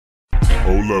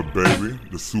Hold up, baby,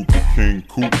 the Super King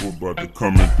Cooper about to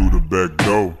come in through the back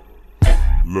door.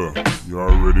 Look, you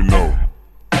already know.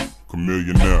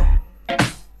 Chamillionaire.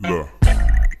 Look,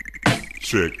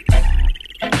 check.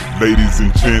 Ladies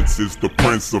and gents, it's the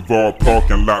prince of all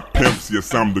parking lot pimps.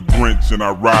 Yes, I'm the Grinch and I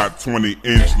ride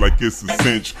 20-inch like it's a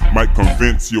cinch. Might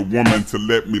convince your woman to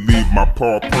let me leave my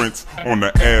paw prints on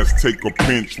the ass, take a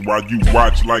pinch while you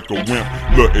watch like a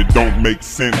wimp. Look, it don't make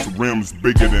sense, rims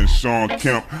bigger than Sean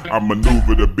Kemp. I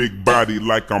maneuver the big body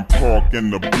like I'm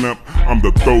parking the blimp. I'm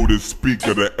the throatest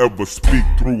speaker to ever speak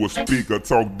through a speaker.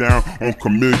 Talk down on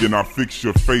Chameleon, I fix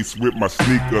your face with my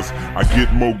sneakers. I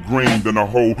get more green than a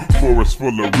whole forest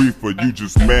full of reefers. You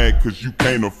just mad cause you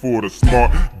can't afford a smart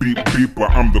beat beeper.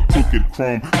 I'm the crooked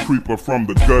chrome creeper from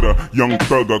the gutter. Young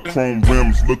thugger, chrome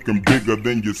rims looking bigger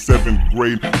than your 7th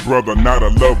grade brother. Not a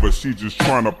lover, she just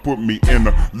trying to put me in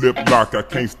a lip lock. I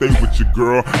can't stay with you,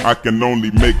 girl, I can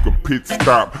only make a pit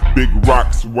stop. Big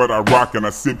rocks, what I rock, and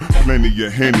I sip plenty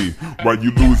of Henny while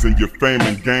you losing your fame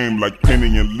and game like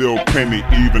Penny and Lil Penny.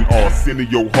 Even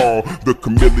Arsenio Hall, the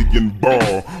chameleon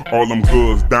ball. All them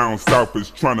girls down south is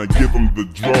trying to give them the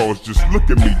draws. Just look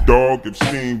at me, dog. If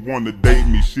she ain't wanna date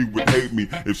me, she would hate me.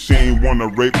 If she ain't wanna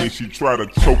rape me, she try to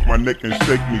choke my neck and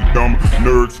shake me. Dumb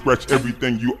nerd, scratch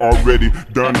everything you already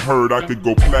done heard. I could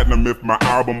go platinum if my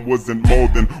album wasn't more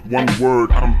than one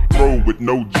word. I'm through with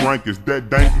no drink. Is that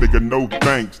dank, nigga? No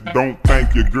thanks. Don't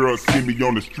thank your girl. See me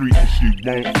on the street and she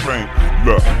won't faint.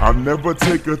 Look, I'll never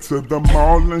take her to the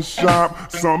mall and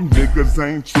shop. Some niggas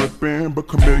ain't tripping, but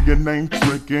Chameleon ain't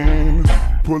tricking.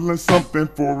 Pulling something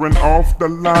foreign off the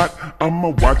lot. I'ma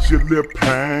watch your lip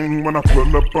hang when I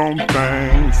pull up on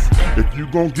things. If you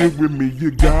gon' get with me,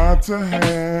 you got to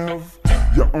have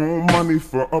your own money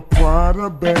for a Prada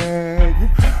bag.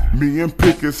 Me and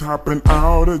Pickets hopping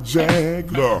out of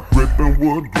Jag. Ripping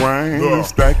wood grain and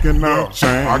stacking out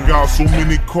chains. I got so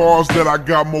many cars that I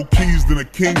got more keys than a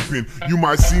kingpin. You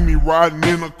might see me riding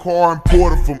in a car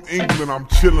imported from England. I'm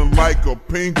chilling like a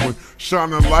penguin,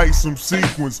 shining like some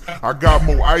sequins. I got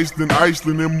more ice than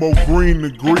Iceland and more green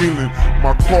than Greenland.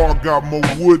 My car got more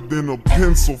wood than a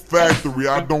pencil factory.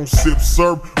 I don't sip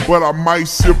syrup, but I might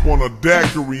sip on a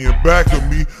daiquiri. In back of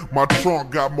me, my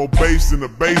trunk got more bass than the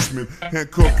basement.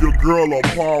 Handcuff your girl or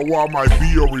Paul Wall might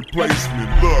be a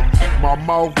replacement. Look, my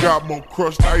mouth got more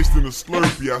crushed ice than a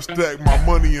Slurpee. I stack my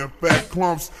money in fat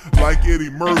clumps like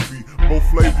Eddie Murphy. More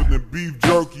flavor than beef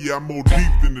jerky. I'm more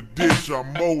deep than the ditch.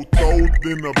 I'm more throw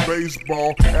than a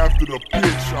baseball after the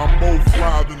pitch. I'm more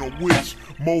fly than a witch,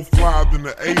 more fly than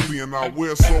an alien. I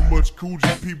wear so much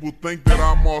Coogee, people think that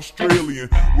I'm Australian.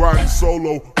 Riding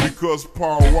solo because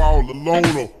Paul Wall, the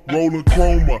loner, rolling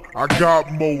chroma. I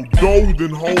got more dough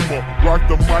than Homer. Rock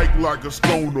the mic like a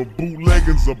stoner.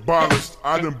 Bootleggings abolished.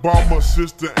 I done bought my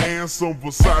sister and some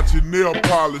Versace nail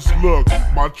polish. Look,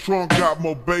 my trunk got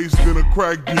more bass than a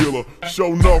crack dealer.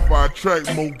 Sure enough, I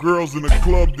attract more girls in the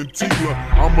club than Tila.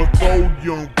 I'm a throw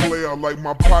young player like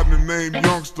my partner named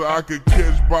Youngster. I could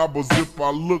catch bobbers if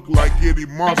I look like Eddie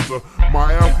Monster.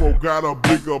 My afro got a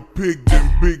bigger pig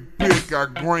than Big Pick. I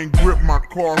grain grip my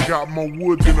car, got more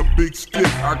wood than a big stick.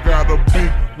 I got a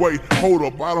big weight, hold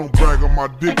up, I don't brag on my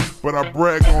dick, but I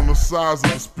brag on the size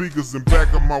of the speakers in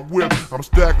back of my whip. I'm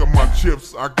stacking my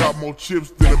chips, I got more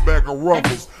chips than the back of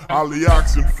Ruffles. Ollie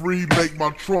Oxen free, make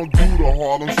my trunk do the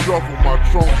Harlem Shuffle. My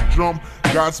trunks jump,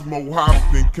 got some more hops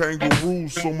than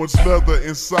kangaroos. So much leather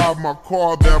inside my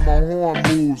car that my horn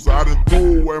moves. I done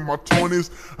threw away my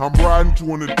 20s, I'm riding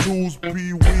 22s,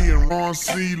 Pee Wee and Ron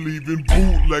C, leaving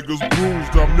bootleggers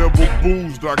bruised. I'm never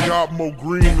boozed, I got more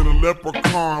green than a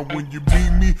leprechaun. When you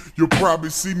beat me, you'll probably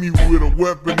see me with a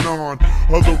weapon on.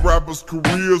 Other rappers'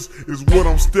 careers is what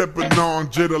I'm stepping on.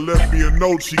 Jada left me a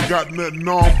note, she got nothing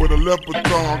on but a leopard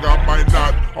thong. I might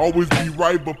not always be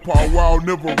right, but Paul Wall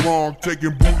never wrong.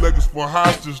 Taking bootleggers for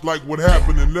hostage like what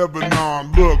happened in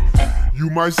Lebanon. Look, you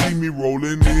might see me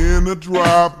rolling in a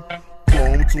drop,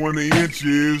 chrome 20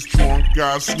 inches, trunk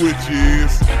got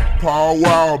switches. Paul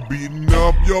Wall beating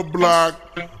up your block,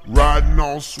 riding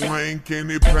on swing,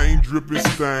 candy paint dripping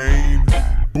stain.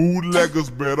 Bootleggers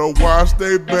better watch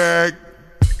they back.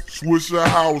 Switch a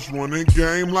house, running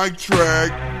game like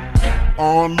track.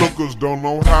 Onlookers don't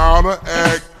know how to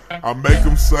act. I make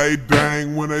them say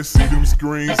dang when they see them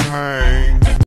screens hang.